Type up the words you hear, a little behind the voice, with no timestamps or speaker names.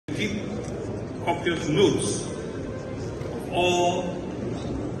copious notes of all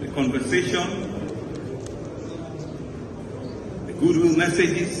the conversation, the goodwill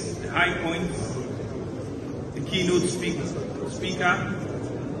messages, the high points, the keynote speaker,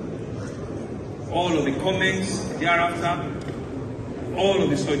 all of the comments thereafter, all of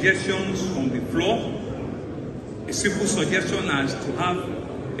the suggestions from the floor. A simple suggestion as to have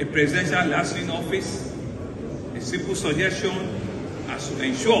a presidential liaison office, a simple suggestion as to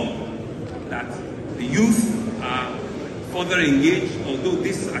ensure that the youth are further engaged, although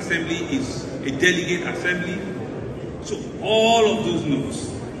this assembly is a delegate assembly. So all of those notes,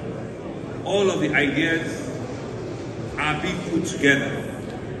 all of the ideas are being put together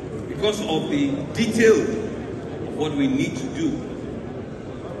because of the detail of what we need to do.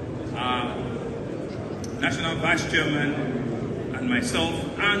 National Vice Chairman and myself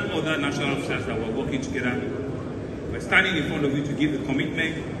and other national officers that were working together, we're standing in front of you to give the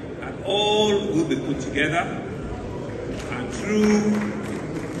commitment that all will be put together, and through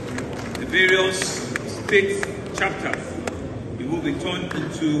the various state chapters, it will be turned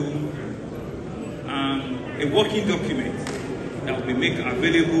into a working document that will be made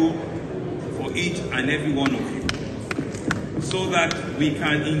available for each and every one of you, so that we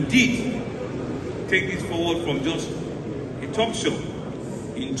can indeed take this forward from just a talk show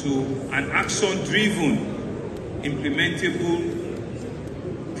into an action-driven, implementable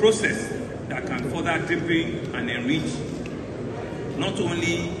process that can further deepen and enrich not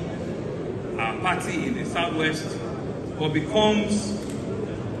only our party in the Southwest, but becomes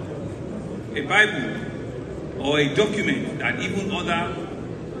a Bible or a document that even other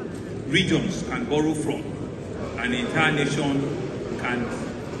regions can borrow from, and the entire nation can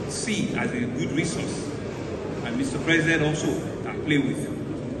see as a good resource, and Mr. President also can play with.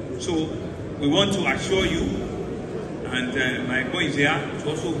 So we want to assure you, and my boy is here to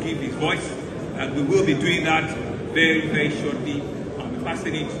also give his voice, that we will be doing that very, very shortly, and be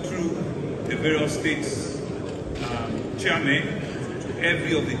passing it through the various states chairmen to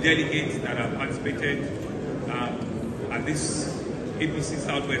every of the delegates that have participated at this APC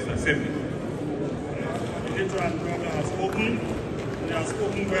Southwest Assembly. The Literal Governor has spoken. He has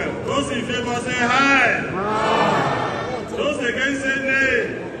spoken well. Those in favor say aye. Aye. Those against say nay.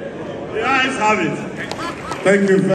 The ayes have it. Thank you.